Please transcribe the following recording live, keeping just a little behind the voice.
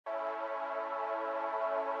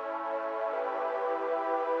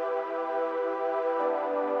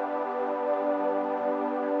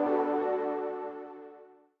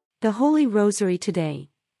The Holy Rosary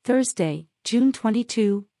today, Thursday, June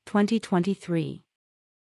 22, 2023.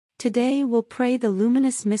 Today we'll pray the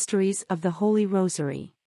luminous mysteries of the Holy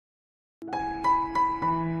Rosary.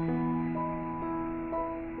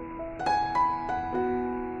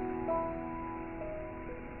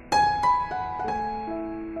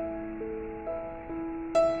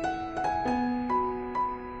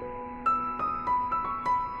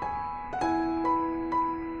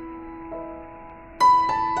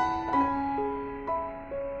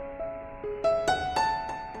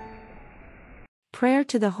 Prayer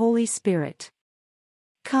to the Holy Spirit.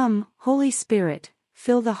 Come, Holy Spirit,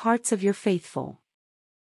 fill the hearts of your faithful,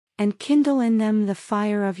 and kindle in them the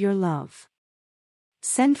fire of your love.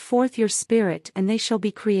 Send forth your Spirit and they shall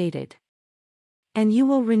be created, and you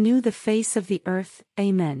will renew the face of the earth.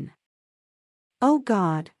 Amen. O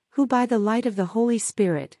God, who by the light of the Holy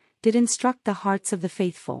Spirit did instruct the hearts of the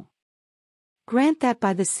faithful, grant that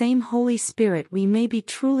by the same Holy Spirit we may be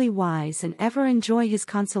truly wise and ever enjoy his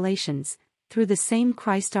consolations, through the same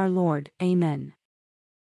Christ our Lord. Amen.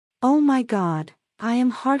 O my God, I am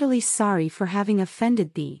heartily sorry for having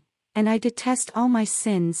offended thee, and I detest all my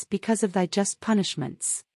sins because of thy just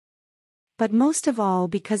punishments. But most of all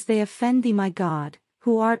because they offend thee, my God,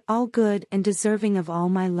 who art all good and deserving of all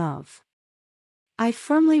my love. I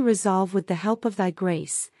firmly resolve with the help of thy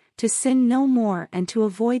grace, to sin no more and to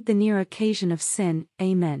avoid the near occasion of sin.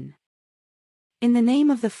 Amen. In the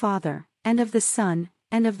name of the Father, and of the Son,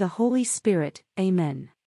 and of the Holy Spirit. Amen.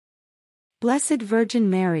 Blessed Virgin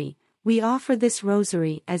Mary, we offer this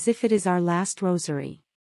rosary as if it is our last rosary.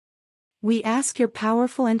 We ask your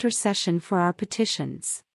powerful intercession for our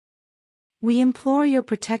petitions. We implore your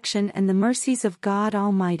protection and the mercies of God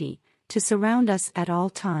Almighty, to surround us at all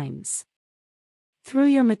times. Through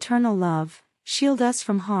your maternal love, shield us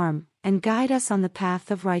from harm, and guide us on the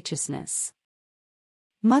path of righteousness.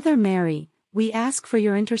 Mother Mary, we ask for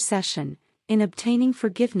your intercession, in obtaining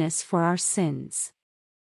forgiveness for our sins.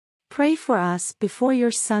 Pray for us before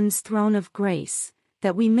your Son's throne of grace,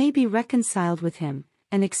 that we may be reconciled with him,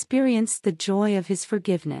 and experience the joy of his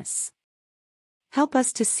forgiveness. Help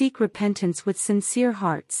us to seek repentance with sincere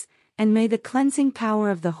hearts, and may the cleansing power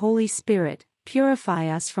of the Holy Spirit purify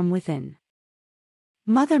us from within.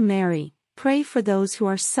 Mother Mary, pray for those who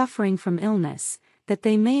are suffering from illness, that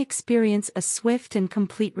they may experience a swift and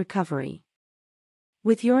complete recovery.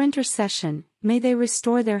 With your intercession, may they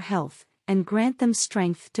restore their health, and grant them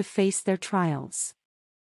strength to face their trials.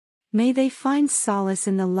 May they find solace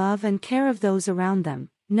in the love and care of those around them,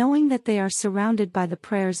 knowing that they are surrounded by the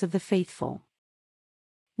prayers of the faithful.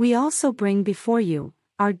 We also bring before you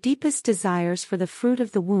our deepest desires for the fruit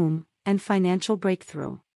of the womb, and financial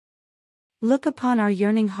breakthrough. Look upon our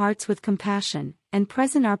yearning hearts with compassion, and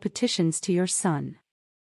present our petitions to your Son.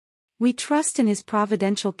 We trust in his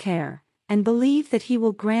providential care, and believe that he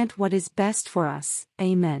will grant what is best for us.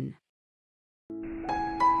 Amen.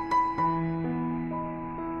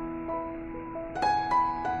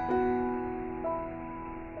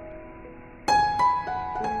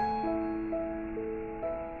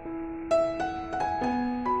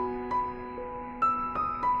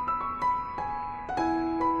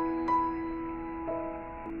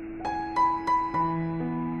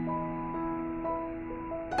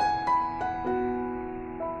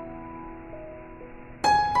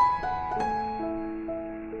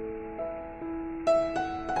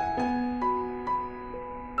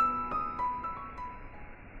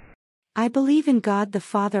 I believe in God the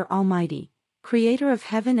Father Almighty, creator of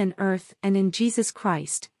heaven and earth, and in Jesus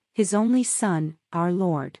Christ, his only Son, our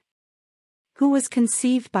Lord, who was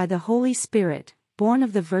conceived by the Holy Spirit, born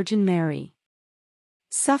of the Virgin Mary,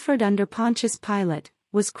 suffered under Pontius Pilate,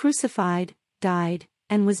 was crucified, died,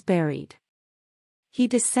 and was buried. He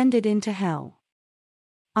descended into hell.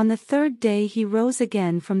 On the third day he rose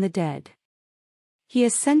again from the dead. He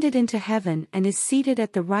ascended into heaven and is seated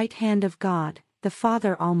at the right hand of God, the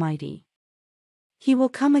Father Almighty. He will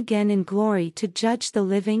come again in glory to judge the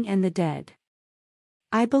living and the dead.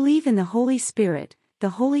 I believe in the Holy Spirit,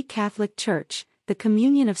 the Holy Catholic Church, the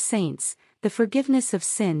communion of saints, the forgiveness of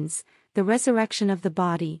sins, the resurrection of the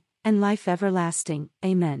body, and life everlasting.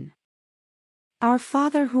 Amen. Our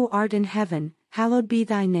Father who art in heaven, hallowed be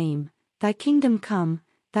thy name. Thy kingdom come,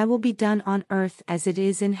 thy will be done on earth as it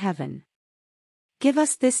is in heaven. Give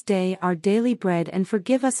us this day our daily bread, and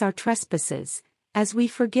forgive us our trespasses, as we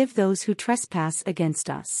forgive those who trespass against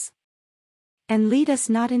us. And lead us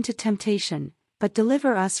not into temptation, but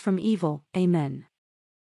deliver us from evil. Amen.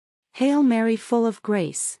 Hail Mary, full of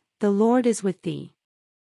grace, the Lord is with thee.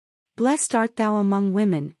 Blessed art thou among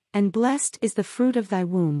women, and blessed is the fruit of thy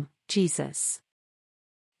womb, Jesus.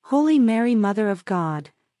 Holy Mary, Mother of God,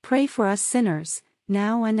 pray for us sinners,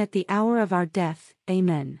 now and at the hour of our death.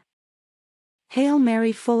 Amen. Hail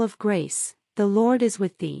Mary, full of grace, the Lord is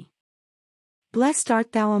with thee. Blessed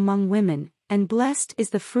art thou among women, and blessed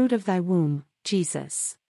is the fruit of thy womb,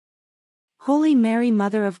 Jesus. Holy Mary,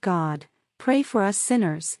 Mother of God, pray for us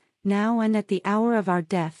sinners, now and at the hour of our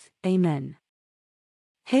death. Amen.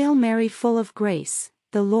 Hail Mary, full of grace,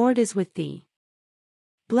 the Lord is with thee.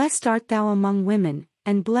 Blessed art thou among women,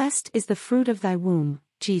 and blessed is the fruit of thy womb,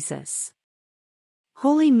 Jesus.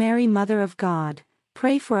 Holy Mary, Mother of God,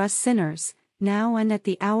 pray for us sinners, now and at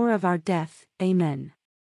the hour of our death. Amen.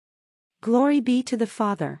 Glory be to the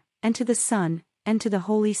Father, and to the Son, and to the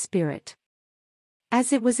Holy Spirit.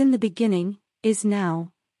 As it was in the beginning, is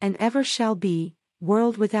now, and ever shall be,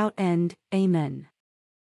 world without end. Amen.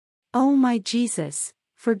 O my Jesus,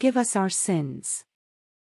 forgive us our sins.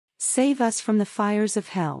 Save us from the fires of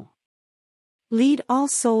hell. Lead all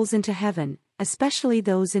souls into heaven, especially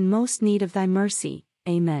those in most need of thy mercy.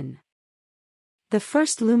 Amen. The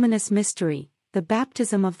first luminous mystery, the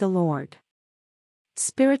baptism of the Lord.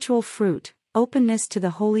 Spiritual fruit, openness to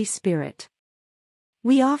the Holy Spirit.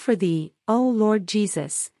 We offer thee, O Lord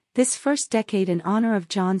Jesus, this first decade in honor of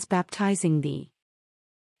John's baptizing thee.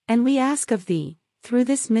 And we ask of thee, through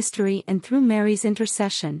this mystery and through Mary's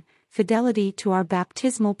intercession, fidelity to our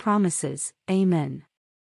baptismal promises. Amen.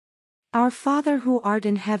 Our Father who art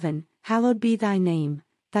in heaven, hallowed be thy name,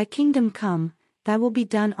 thy kingdom come, thy will be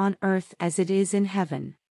done on earth as it is in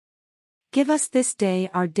heaven. Give us this day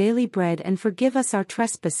our daily bread, and forgive us our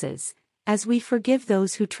trespasses, as we forgive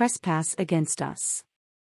those who trespass against us.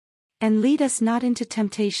 And lead us not into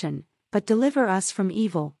temptation, but deliver us from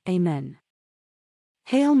evil. Amen.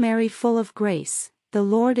 Hail Mary, full of grace, the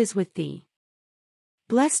Lord is with thee.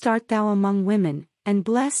 Blessed art thou among women, and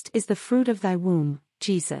blessed is the fruit of thy womb,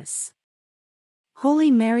 Jesus.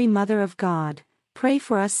 Holy Mary, Mother of God, pray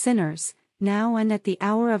for us sinners, now and at the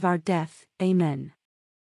hour of our death. Amen.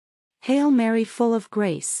 Hail Mary, full of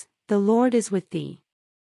grace, the Lord is with thee.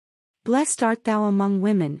 Blessed art thou among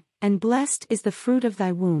women, and blessed is the fruit of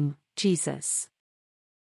thy womb, Jesus.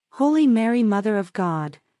 Holy Mary, Mother of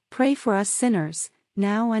God, pray for us sinners,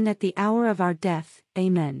 now and at the hour of our death.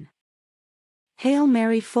 Amen. Hail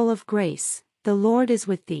Mary, full of grace, the Lord is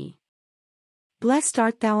with thee. Blessed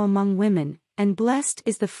art thou among women, and blessed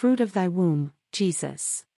is the fruit of thy womb,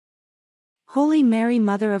 Jesus. Holy Mary,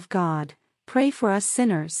 Mother of God, pray for us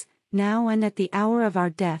sinners, now and at the hour of our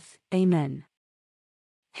death. Amen.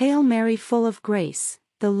 Hail Mary, full of grace,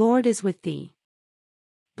 the Lord is with thee.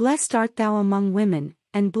 Blessed art thou among women,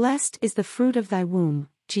 and blessed is the fruit of thy womb,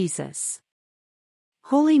 Jesus.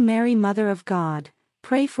 Holy Mary, Mother of God,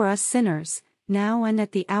 pray for us sinners, now and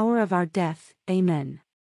at the hour of our death. Amen.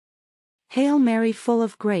 Hail Mary, full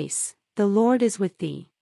of grace, the Lord is with thee.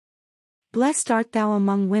 Blessed art thou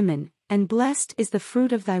among women, and blessed is the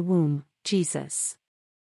fruit of thy womb, Jesus.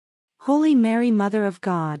 Holy Mary, Mother of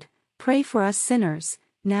God, pray for us sinners,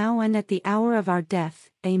 now and at the hour of our death.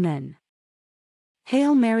 Amen.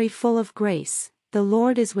 Hail Mary, full of grace, the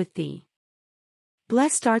Lord is with thee.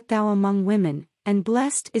 Blessed art thou among women, and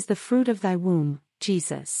blessed is the fruit of thy womb,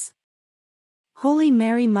 Jesus. Holy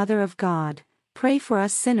Mary, Mother of God, pray for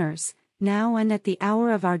us sinners, now and at the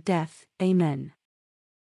hour of our death. Amen.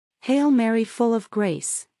 Hail Mary, full of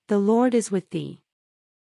grace, the Lord is with thee.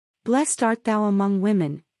 Blessed art thou among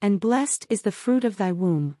women, and blessed is the fruit of thy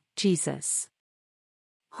womb, Jesus.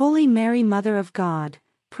 Holy Mary, Mother of God,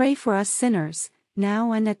 pray for us sinners,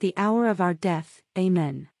 now and at the hour of our death.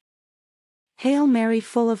 Amen. Hail Mary,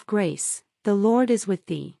 full of grace, the Lord is with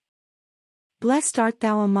thee. Blessed art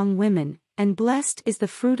thou among women, and blessed is the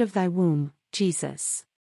fruit of thy womb, Jesus.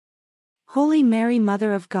 Holy Mary,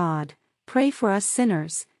 Mother of God, pray for us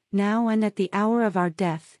sinners, now and at the hour of our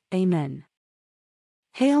death. Amen.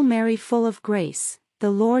 Hail Mary, full of grace, the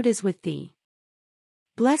Lord is with thee.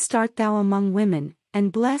 Blessed art thou among women,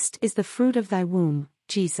 and blessed is the fruit of thy womb,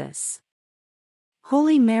 Jesus.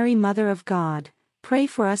 Holy Mary, Mother of God, pray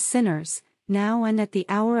for us sinners, now and at the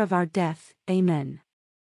hour of our death. Amen.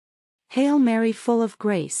 Hail Mary, full of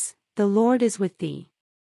grace, the Lord is with thee.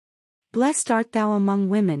 Blessed art thou among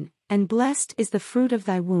women, and blessed is the fruit of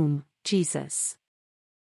thy womb, Jesus.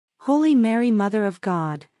 Holy Mary, Mother of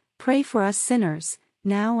God, pray for us sinners,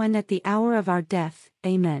 now and at the hour of our death.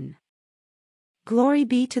 Amen. Glory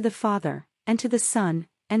be to the Father, and to the Son,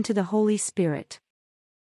 and to the Holy Spirit.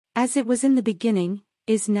 As it was in the beginning,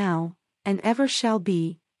 is now, and ever shall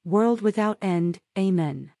be, world without end.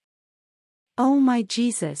 Amen. O my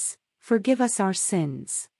Jesus, forgive us our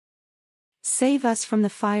sins. Save us from the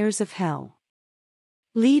fires of hell.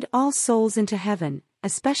 Lead all souls into heaven,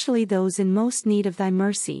 especially those in most need of thy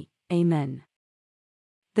mercy. Amen.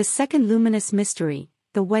 The second luminous mystery,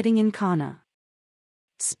 the wedding in Cana.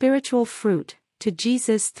 Spiritual fruit, to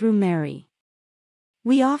Jesus through Mary.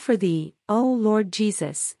 We offer thee, O Lord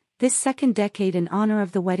Jesus, this second decade in honor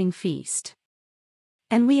of the wedding feast.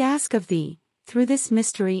 And we ask of thee, through this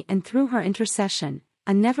mystery and through her intercession,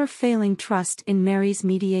 a never-failing trust in Mary's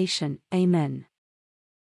mediation. Amen.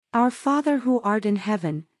 Our Father who art in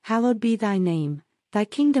heaven, hallowed be thy name, thy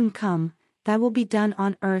kingdom come, thy will be done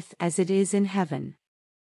on earth as it is in heaven.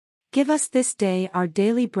 Give us this day our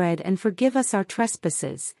daily bread and forgive us our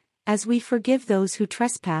trespasses, as we forgive those who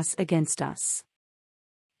trespass against us.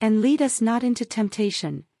 And lead us not into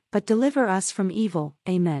temptation, but deliver us from evil.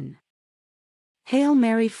 Amen. Hail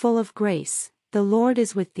Mary, full of grace, the Lord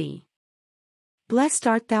is with thee. Blessed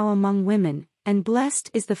art thou among women, and blessed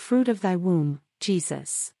is the fruit of thy womb,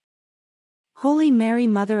 Jesus. Holy Mary,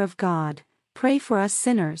 Mother of God, pray for us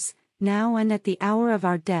sinners, now and at the hour of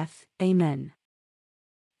our death. Amen.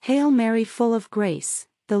 Hail Mary, full of grace,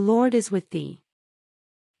 the Lord is with thee.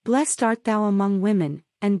 Blessed art thou among women,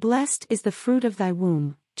 and blessed is the fruit of thy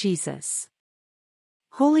womb, Jesus.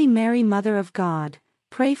 Holy Mary, Mother of God,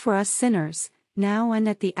 pray for us sinners, now and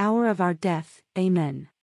at the hour of our death. Amen.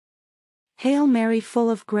 Hail Mary, full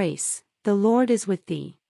of grace, the Lord is with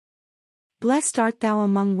thee. Blessed art thou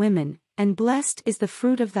among women, and blessed is the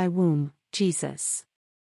fruit of thy womb, Jesus.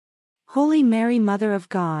 Holy Mary, Mother of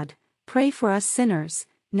God, pray for us sinners,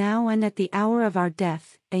 now and at the hour of our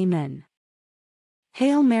death. Amen.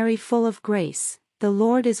 Hail Mary, full of grace, the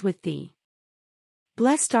Lord is with thee.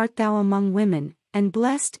 Blessed art thou among women, and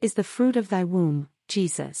blessed is the fruit of thy womb,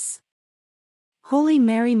 Jesus. Holy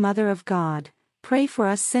Mary, Mother of God, pray for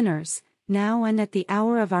us sinners, now and at the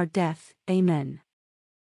hour of our death. Amen.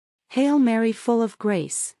 Hail Mary, full of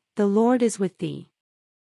grace, the Lord is with thee.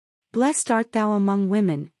 Blessed art thou among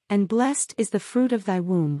women, and blessed is the fruit of thy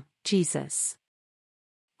womb, Jesus.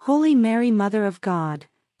 Holy Mary, Mother of God,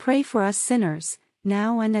 pray for us sinners,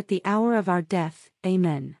 now and at the hour of our death.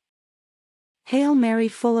 Amen. Hail Mary,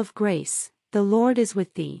 full of grace, the Lord is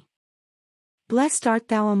with thee. Blessed art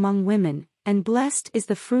thou among women, and blessed is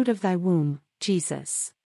the fruit of thy womb,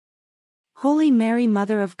 Jesus. Holy Mary,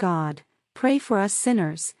 Mother of God, pray for us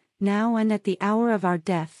sinners, now and at the hour of our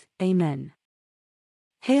death. Amen.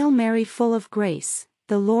 Hail Mary, full of grace,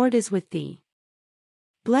 the Lord is with thee.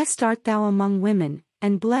 Blessed art thou among women,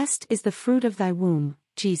 and blessed is the fruit of thy womb,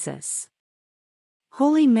 Jesus.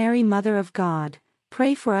 Holy Mary, Mother of God,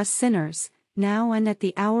 pray for us sinners, now and at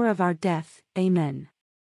the hour of our death. Amen.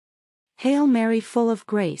 Hail Mary, full of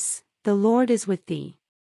grace, the Lord is with thee.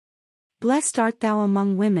 Blessed art thou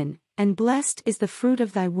among women, and blessed is the fruit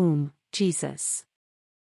of thy womb, Jesus.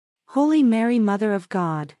 Holy Mary, Mother of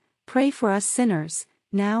God, pray for us sinners,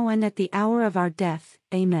 now and at the hour of our death.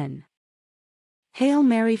 Amen. Hail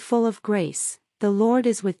Mary, full of grace, the Lord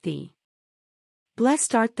is with thee.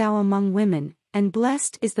 Blessed art thou among women, and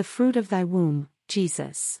blessed is the fruit of thy womb,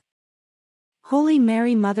 Jesus. Holy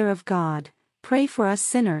Mary, Mother of God, pray for us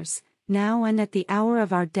sinners, now and at the hour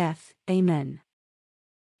of our death. Amen.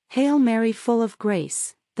 Hail Mary, full of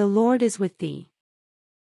grace, the Lord is with thee.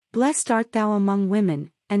 Blessed art thou among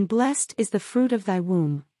women, and blessed is the fruit of thy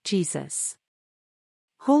womb, Jesus.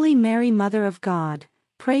 Holy Mary, Mother of God,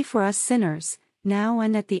 pray for us sinners, now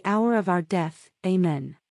and at the hour of our death.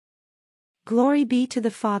 Amen. Glory be to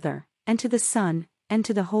the Father, and to the Son, and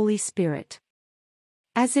to the Holy Spirit.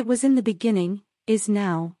 As it was in the beginning, is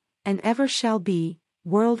now, and ever shall be,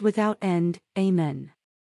 world without end. Amen.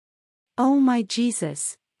 O my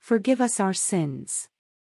Jesus, forgive us our sins.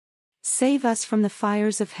 Save us from the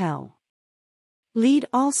fires of hell. Lead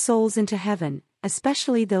all souls into heaven,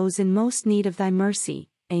 especially those in most need of thy mercy.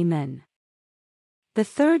 Amen. The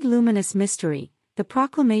third luminous mystery, the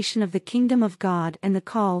proclamation of the kingdom of God and the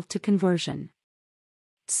call to conversion.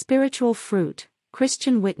 Spiritual fruit,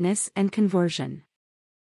 Christian witness and conversion.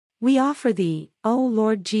 We offer thee, O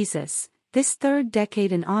Lord Jesus, this third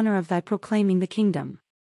decade in honor of thy proclaiming the kingdom.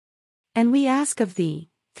 And we ask of thee,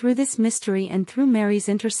 through this mystery and through Mary's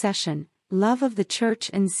intercession, love of the Church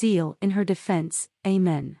and zeal in her defense.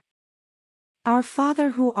 Amen. Our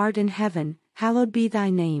Father who art in heaven, hallowed be thy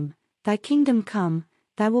name, thy kingdom come,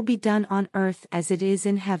 thy will be done on earth as it is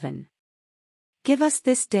in heaven. Give us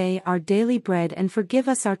this day our daily bread and forgive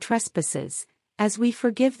us our trespasses, as we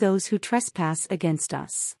forgive those who trespass against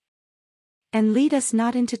us. And lead us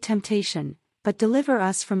not into temptation, but deliver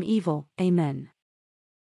us from evil. Amen.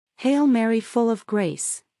 Hail Mary, full of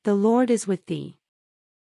grace, the Lord is with thee.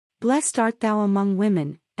 Blessed art thou among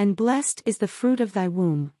women, and blessed is the fruit of thy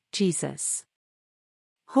womb, Jesus.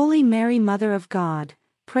 Holy Mary, Mother of God,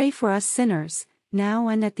 pray for us sinners, now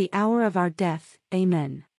and at the hour of our death.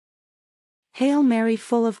 Amen. Hail Mary,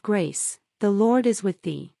 full of grace, the Lord is with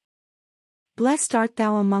thee. Blessed art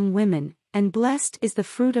thou among women, and blessed is the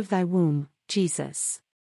fruit of thy womb, Jesus.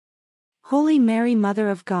 Holy Mary, Mother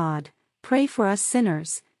of God, pray for us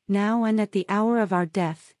sinners, now and at the hour of our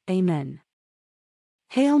death. Amen.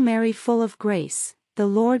 Hail Mary, full of grace, the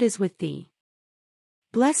Lord is with thee.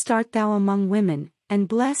 Blessed art thou among women, and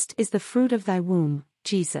blessed is the fruit of thy womb,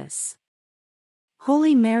 Jesus.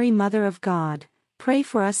 Holy Mary, Mother of God, pray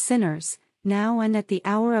for us sinners, now and at the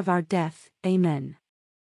hour of our death. Amen.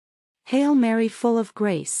 Hail Mary, full of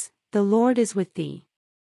grace, the Lord is with thee.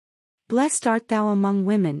 Blessed art thou among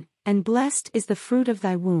women, and blessed is the fruit of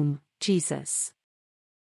thy womb, Jesus.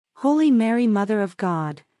 Holy Mary, Mother of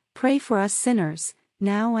God, pray for us sinners,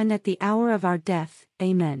 now and at the hour of our death.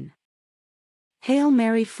 Amen. Hail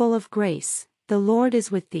Mary, full of grace, the Lord is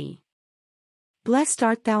with thee. Blessed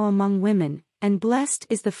art thou among women, and blessed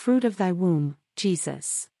is the fruit of thy womb,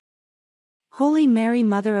 Jesus. Holy Mary,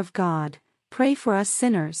 Mother of God, pray for us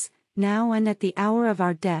sinners, now and at the hour of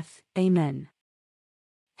our death. Amen.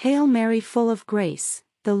 Hail Mary, full of grace,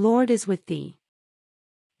 the Lord is with thee.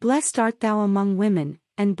 Blessed art thou among women,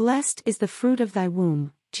 and blessed is the fruit of thy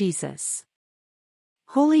womb, Jesus.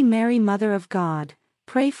 Holy Mary, Mother of God,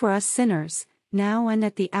 pray for us sinners, now and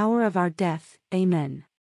at the hour of our death. Amen.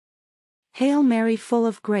 Hail Mary, full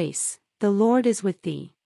of grace, the Lord is with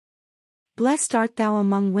thee. Blessed art thou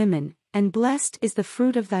among women, and blessed is the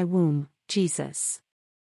fruit of thy womb, Jesus.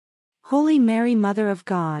 Holy Mary, Mother of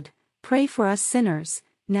God, pray for us sinners,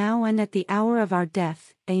 now and at the hour of our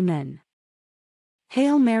death. Amen.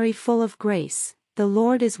 Hail Mary, full of grace, the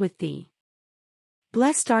Lord is with thee.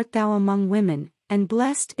 Blessed art thou among women, and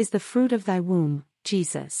blessed is the fruit of thy womb,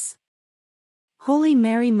 Jesus. Holy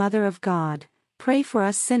Mary, Mother of God, pray for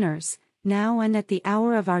us sinners, now and at the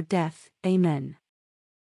hour of our death. Amen.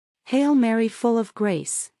 Hail Mary, full of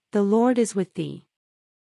grace, the Lord is with thee.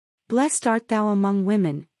 Blessed art thou among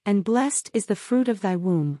women, and blessed is the fruit of thy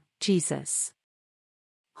womb, Jesus.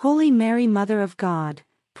 Holy Mary, Mother of God,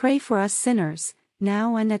 pray for us sinners,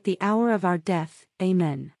 now and at the hour of our death.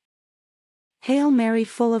 Amen. Hail Mary,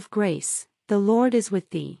 full of grace, the Lord is with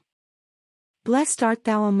thee. Blessed art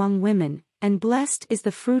thou among women, and blessed is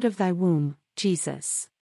the fruit of thy womb, Jesus.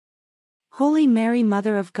 Holy Mary,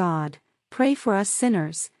 Mother of God, pray for us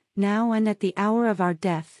sinners, now and at the hour of our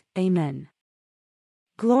death. Amen.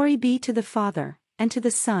 Glory be to the Father, and to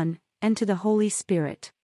the Son, and to the Holy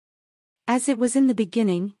Spirit. As it was in the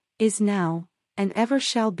beginning, is now, and ever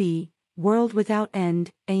shall be, world without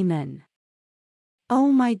end. Amen.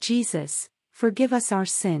 O my Jesus, forgive us our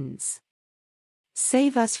sins.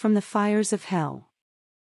 Save us from the fires of hell.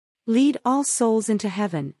 Lead all souls into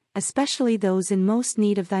heaven, especially those in most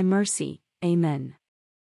need of thy mercy. Amen.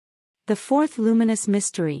 The fourth luminous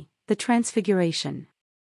mystery, the Transfiguration.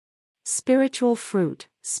 Spiritual fruit,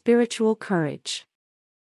 spiritual courage.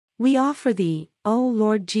 We offer thee, O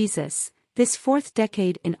Lord Jesus, this fourth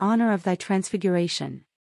decade in honor of thy Transfiguration.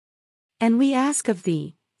 And we ask of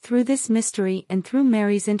thee, through this mystery and through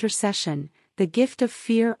Mary's intercession, the gift of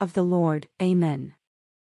fear of the Lord. Amen.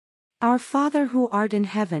 Our Father who art in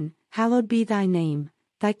heaven, hallowed be thy name,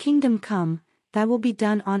 thy kingdom come, thy will be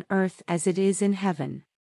done on earth as it is in heaven.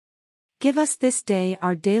 Give us this day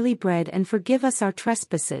our daily bread, and forgive us our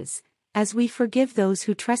trespasses, as we forgive those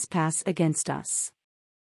who trespass against us.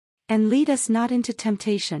 And lead us not into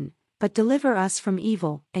temptation, but deliver us from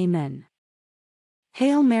evil. Amen.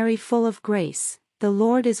 Hail Mary, full of grace, the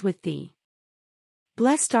Lord is with thee.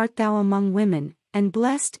 Blessed art thou among women, and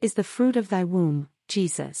blessed is the fruit of thy womb,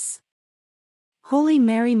 Jesus. Holy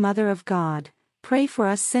Mary, Mother of God, pray for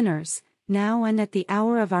us sinners, now and at the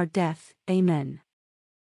hour of our death. Amen.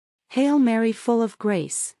 Hail Mary, full of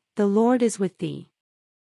grace, the Lord is with thee.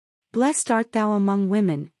 Blessed art thou among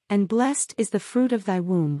women, and blessed is the fruit of thy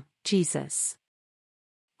womb, Jesus.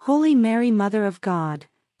 Holy Mary, Mother of God,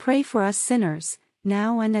 pray for us sinners,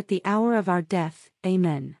 now and at the hour of our death.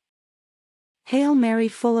 Amen. Hail Mary,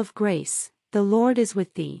 full of grace, the Lord is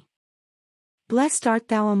with thee. Blessed art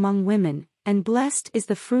thou among women, and blessed is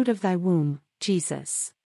the fruit of thy womb,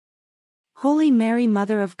 Jesus. Holy Mary,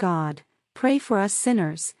 Mother of God, pray for us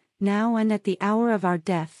sinners, now and at the hour of our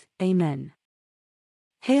death. Amen.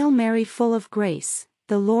 Hail Mary, full of grace,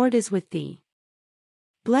 the Lord is with thee.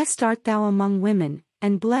 Blessed art thou among women,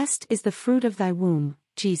 and blessed is the fruit of thy womb,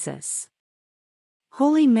 Jesus.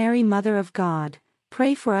 Holy Mary, Mother of God,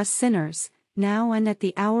 pray for us sinners, now and at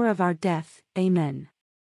the hour of our death. Amen.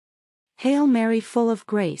 Hail Mary, full of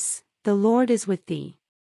grace, the Lord is with thee.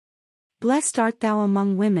 Blessed art thou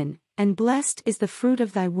among women, and blessed is the fruit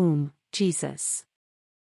of thy womb, Jesus.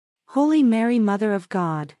 Holy Mary, Mother of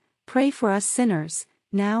God, pray for us sinners,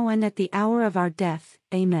 now and at the hour of our death.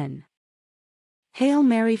 Amen. Hail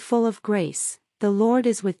Mary, full of grace, the Lord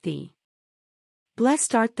is with thee.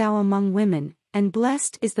 Blessed art thou among women, and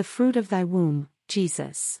blessed is the fruit of thy womb,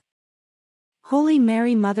 Jesus. Holy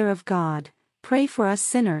Mary, Mother of God, pray for us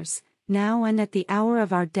sinners, now and at the hour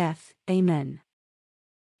of our death. Amen.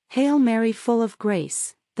 Hail Mary, full of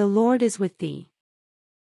grace, the Lord is with thee.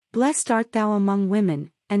 Blessed art thou among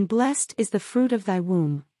women, and blessed is the fruit of thy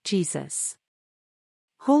womb, Jesus.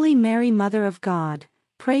 Holy Mary, Mother of God,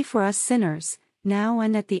 pray for us sinners, now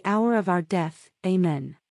and at the hour of our death.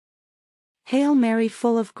 Amen. Hail Mary,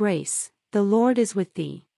 full of grace, the Lord is with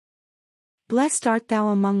thee. Blessed art thou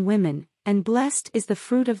among women, and blessed is the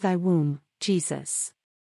fruit of thy womb, Jesus.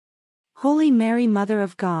 Holy Mary, Mother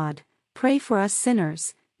of God, pray for us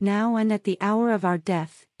sinners, now and at the hour of our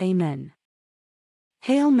death. Amen.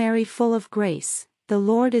 Hail Mary, full of grace, the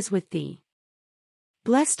Lord is with thee.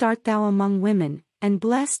 Blessed art thou among women, and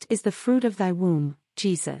blessed is the fruit of thy womb,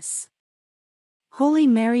 Jesus. Holy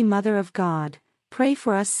Mary, Mother of God, pray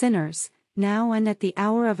for us sinners, now and at the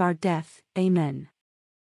hour of our death. Amen.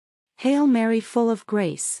 Hail Mary, full of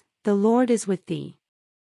grace, the Lord is with thee.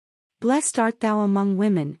 Blessed art thou among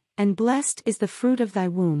women, and blessed is the fruit of thy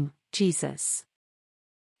womb, Jesus.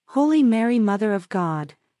 Holy Mary, Mother of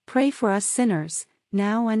God, pray for us sinners,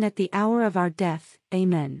 now and at the hour of our death.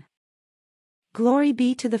 Amen. Glory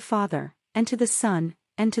be to the Father, and to the Son,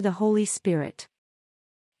 and to the Holy Spirit.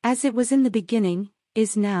 As it was in the beginning,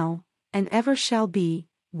 is now, and ever shall be,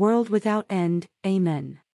 world without end.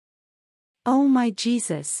 Amen. O my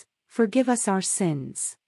Jesus, forgive us our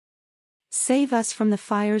sins. Save us from the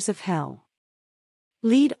fires of hell.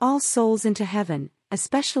 Lead all souls into heaven,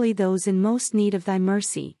 especially those in most need of thy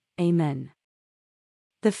mercy. Amen.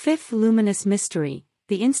 The fifth luminous mystery,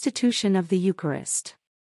 the institution of the Eucharist.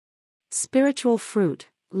 Spiritual fruit,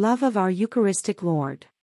 love of our Eucharistic Lord.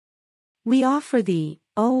 We offer thee,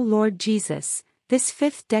 O Lord Jesus, this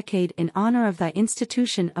fifth decade in honor of thy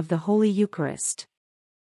institution of the Holy Eucharist.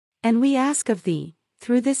 And we ask of thee,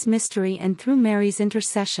 through this mystery and through Mary's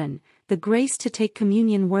intercession, the grace to take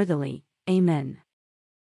communion worthily. Amen.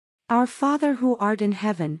 Our Father who art in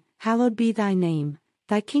heaven, hallowed be thy name,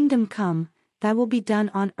 thy kingdom come, thy will be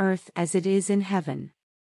done on earth as it is in heaven.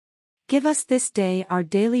 Give us this day our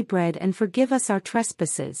daily bread, and forgive us our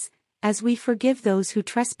trespasses, as we forgive those who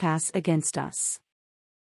trespass against us.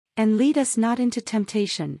 And lead us not into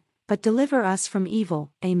temptation, but deliver us from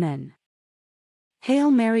evil. Amen.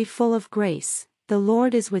 Hail Mary, full of grace, the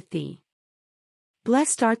Lord is with thee.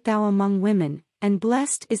 Blessed art thou among women, and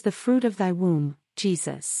blessed is the fruit of thy womb,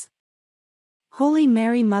 Jesus. Holy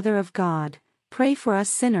Mary, Mother of God, pray for us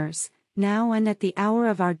sinners, now and at the hour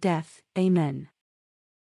of our death. Amen.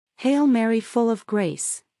 Hail Mary, full of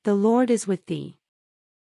grace, the Lord is with thee.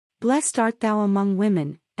 Blessed art thou among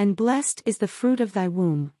women, and blessed is the fruit of thy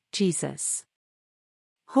womb, Jesus.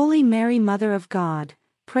 Holy Mary, Mother of God,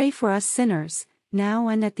 pray for us sinners, now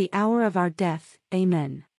and at the hour of our death.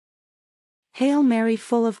 Amen. Hail Mary,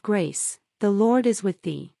 full of grace, the Lord is with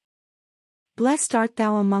thee. Blessed art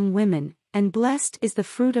thou among women, and blessed is the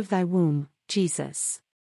fruit of thy womb, Jesus.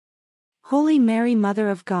 Holy Mary, Mother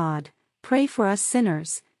of God, pray for us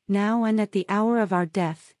sinners, now and at the hour of our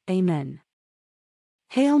death. Amen.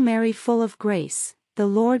 Hail Mary, full of grace, the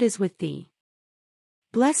Lord is with thee.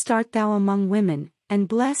 Blessed art thou among women, and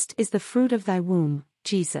blessed is the fruit of thy womb,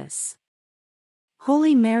 Jesus.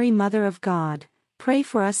 Holy Mary, Mother of God, pray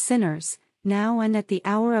for us sinners, now and at the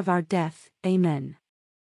hour of our death. Amen.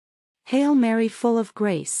 Hail Mary, full of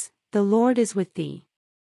grace, the Lord is with thee.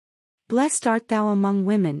 Blessed art thou among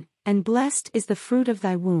women, and blessed is the fruit of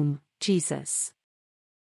thy womb, Jesus.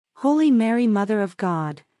 Holy Mary, Mother of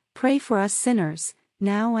God, pray for us sinners,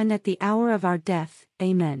 now and at the hour of our death.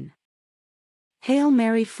 Amen. Hail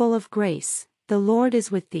Mary, full of grace, the Lord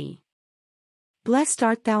is with thee. Blessed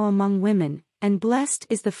art thou among women, and blessed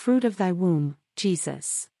is the fruit of thy womb,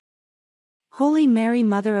 Jesus. Holy Mary,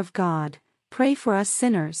 Mother of God, pray for us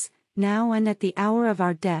sinners, now and at the hour of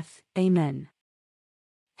our death. Amen.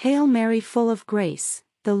 Hail Mary, full of grace,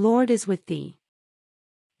 the Lord is with thee.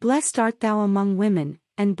 Blessed art thou among women,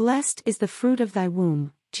 and blessed is the fruit of thy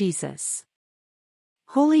womb, Jesus.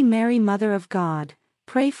 Holy Mary, Mother of God,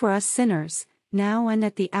 pray for us sinners, now and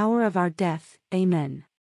at the hour of our death. Amen.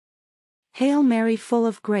 Hail Mary, full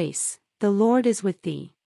of grace, the Lord is with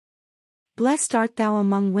thee. Blessed art thou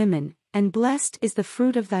among women, and blessed is the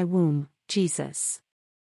fruit of thy womb, Jesus.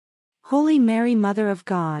 Holy Mary, Mother of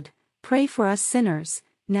God, pray for us sinners,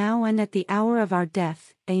 now and at the hour of our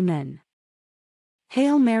death. Amen.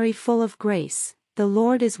 Hail Mary, full of grace, the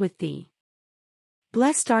Lord is with thee.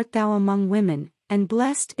 Blessed art thou among women, and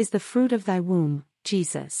blessed is the fruit of thy womb,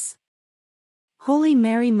 Jesus. Holy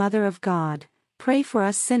Mary, Mother of God, pray for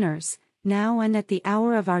us sinners, now and at the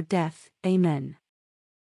hour of our death. Amen.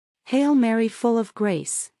 Hail Mary, full of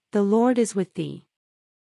grace, the Lord is with thee.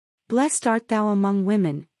 Blessed art thou among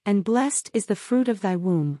women, and blessed is the fruit of thy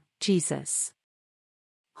womb, Jesus.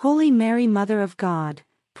 Holy Mary, Mother of God,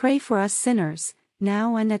 pray for us sinners,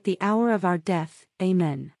 now and at the hour of our death.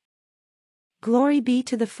 Amen. Glory be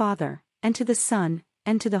to the Father, and to the Son,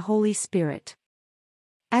 and to the Holy Spirit.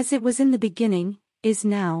 As it was in the beginning, is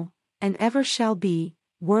now, and ever shall be,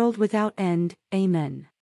 world without end. Amen.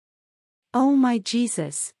 O my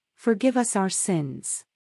Jesus, forgive us our sins.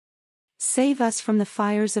 Save us from the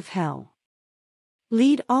fires of hell.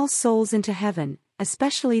 Lead all souls into heaven,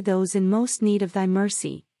 especially those in most need of thy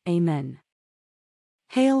mercy. Amen.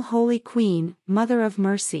 Hail, Holy Queen, Mother of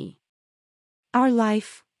Mercy. Our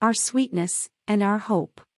life, our sweetness, and our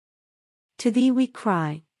hope. To thee we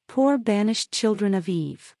cry, poor banished children of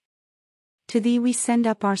Eve. To thee we send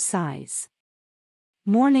up our sighs,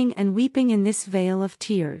 mourning and weeping in this vale of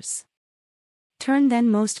tears. Turn then,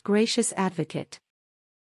 most gracious Advocate,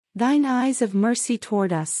 thine eyes of mercy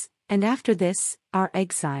toward us, and after this, our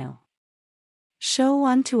exile, show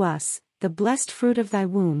unto us the blessed fruit of thy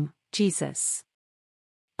womb, Jesus.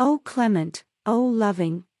 O clement, O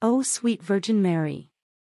loving, O sweet Virgin Mary,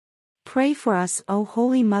 pray for us, O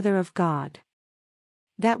Holy Mother of God,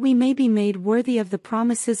 that we may be made worthy of the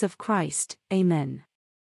promises of Christ. Amen.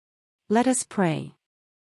 Let us pray.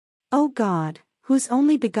 O God, whose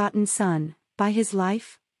only begotten Son, by his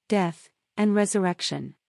life, death, and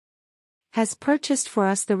resurrection, has purchased for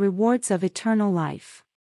us the rewards of eternal life,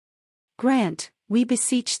 grant, we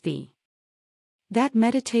beseech thee, that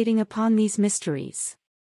meditating upon these mysteries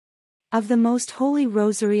of the most holy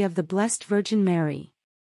Rosary of the Blessed Virgin Mary,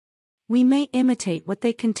 we may imitate what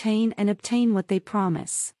they contain and obtain what they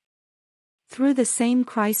promise. Through the same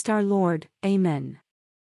Christ our Lord. Amen.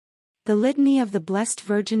 The Litany of the Blessed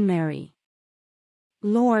Virgin Mary.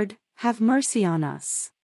 Lord, have mercy on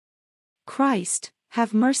us. Christ,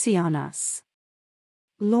 have mercy on us.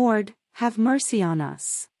 Lord, have mercy on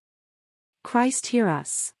us. Christ, hear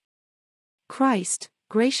us. Christ,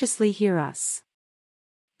 graciously hear us.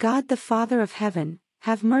 God the Father of heaven,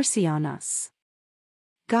 have mercy on us.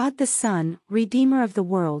 God the Son, Redeemer of the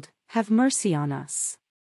world, have mercy on us.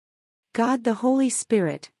 God the Holy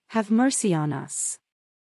Spirit, have mercy on us.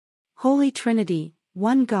 Holy Trinity,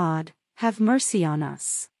 one God, have mercy on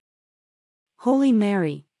us. Holy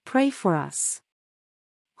Mary, pray for us.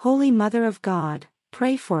 Holy Mother of God,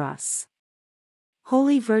 pray for us.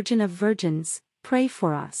 Holy Virgin of Virgins, pray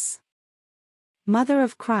for us. Mother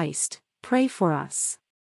of Christ, pray for us.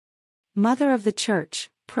 Mother of the Church,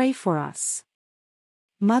 pray for us.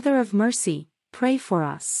 Mother of Mercy, pray for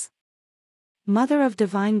us. Mother of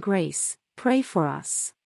Divine Grace, pray for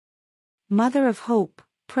us. Mother of Hope,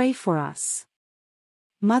 pray for us.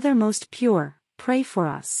 Mother most pure, pray for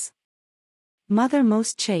us. Mother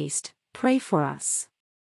most chaste, pray for us.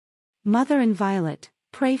 Mother inviolate,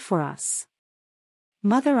 pray for us.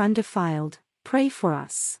 Mother undefiled, pray for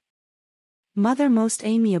us. Mother most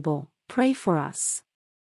amiable, pray for us.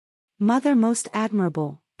 Mother most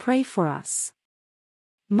admirable, pray for us.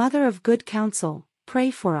 Mother of good counsel, pray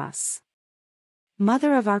for us.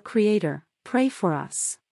 Mother of our Creator, pray for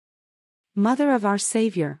us. Mother of our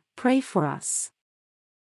Savior, pray for us.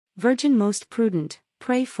 Virgin most prudent,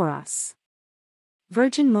 pray for us.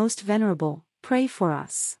 Virgin most venerable, pray for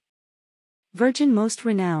us. Virgin most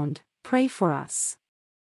renowned, pray for us.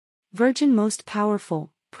 Virgin most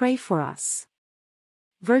powerful, pray for us.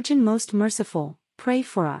 Virgin most merciful, pray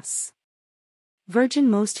for us. Virgin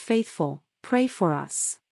most faithful, pray for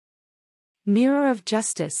us. Mirror of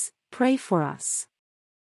justice, pray for us.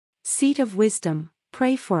 Seat of wisdom,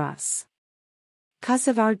 pray for us. Cause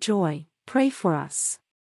of our joy, pray for us.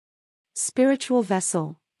 Spiritual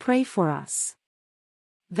vessel, pray for us.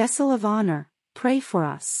 Vessel of honor, pray for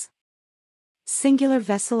us. Singular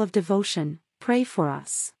vessel of devotion, pray for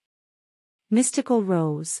us. Mystical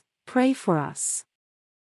rose, pray for us.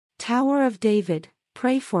 Tower of David,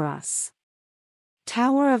 pray for us.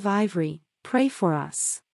 Tower of ivory, pray for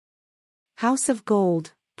us. House of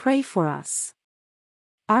gold, pray for us.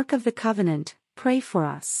 Ark of the Covenant, pray for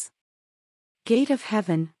us. Gate of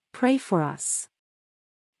heaven, pray for us.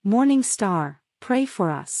 Morning star, pray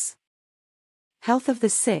for us. Health of the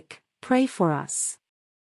sick, pray for us.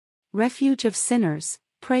 Refuge of sinners,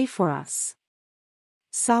 pray for us.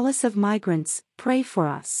 Solace of migrants, pray for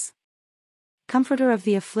us. Comforter of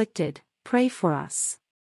the afflicted, pray for us.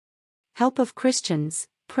 Help of Christians,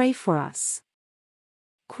 pray for us.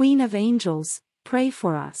 Queen of angels, pray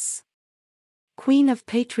for us. Queen of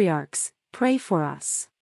patriarchs, pray for us.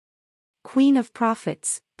 Queen of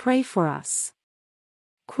Prophets, pray for us.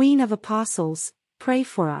 Queen of Apostles, pray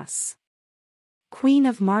for us. Queen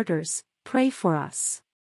of Martyrs, pray for us.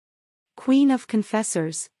 Queen of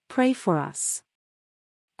Confessors, pray for us.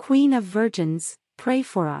 Queen of Virgins, pray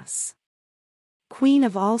for us. Queen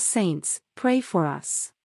of all saints, pray for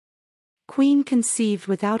us. Queen conceived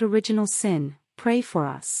without original sin, pray for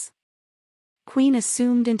us. Queen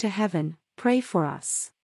assumed into heaven, pray for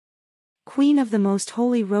us. Queen of the Most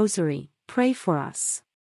Holy Rosary, pray for us.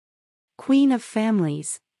 Queen of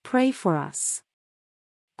Families, pray for us.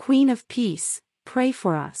 Queen of Peace, pray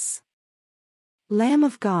for us. Lamb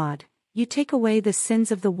of God, you take away the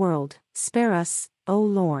sins of the world, spare us, O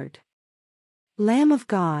Lord. Lamb of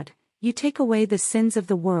God, you take away the sins of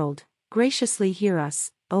the world, graciously hear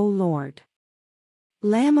us, O Lord.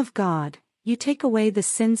 Lamb of God, you take away the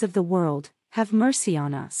sins of the world, have mercy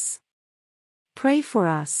on us. Pray for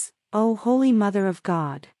us, O Holy Mother of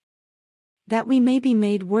God, that we may be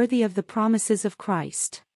made worthy of the promises of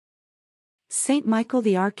Christ. Saint Michael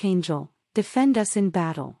the Archangel, defend us in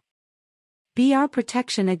battle. Be our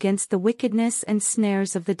protection against the wickedness and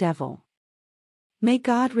snares of the devil. May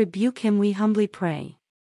God rebuke him, we humbly pray.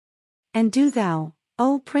 And do thou,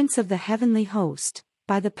 O Prince of the heavenly host,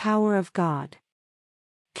 by the power of God,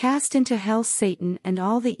 cast into hell Satan and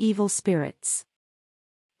all the evil spirits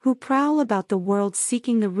who prowl about the world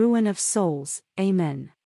seeking the ruin of souls.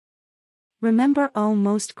 Amen. Remember, O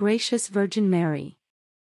most gracious Virgin Mary,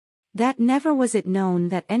 that never was it known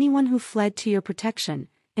that anyone who fled to your protection,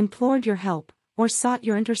 implored your help, or sought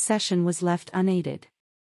your intercession was left unaided.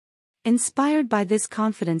 Inspired by this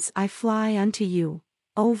confidence I fly unto you,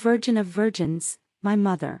 O Virgin of Virgins, my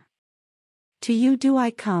Mother. To you do I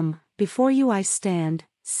come, before you I stand,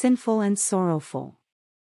 sinful and sorrowful.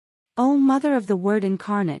 O Mother of the Word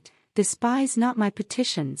incarnate, despise not my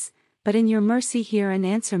petitions, but in your mercy hear and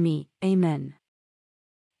answer me. Amen.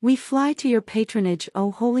 We fly to your patronage,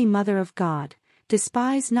 O Holy Mother of God,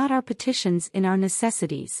 despise not our petitions in our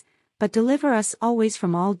necessities, but deliver us always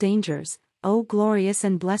from all dangers, O glorious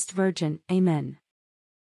and blessed Virgin. Amen.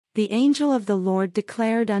 The angel of the Lord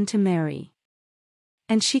declared unto Mary,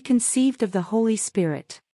 and she conceived of the Holy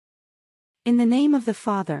Spirit. In the name of the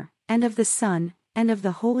Father, and of the Son, and of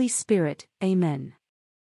the Holy Spirit. Amen.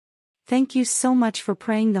 Thank you so much for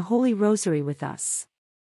praying the Holy Rosary with us.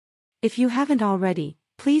 If you haven't already,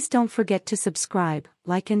 please don't forget to subscribe,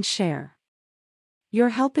 like and share. You're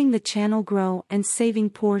helping the channel grow and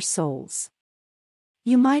saving poor souls.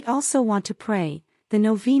 You might also want to pray the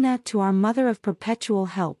Novena to our Mother of Perpetual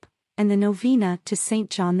Help, and the Novena to Saint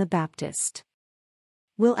John the Baptist.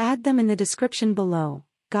 We'll add them in the description below.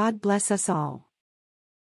 God bless us all.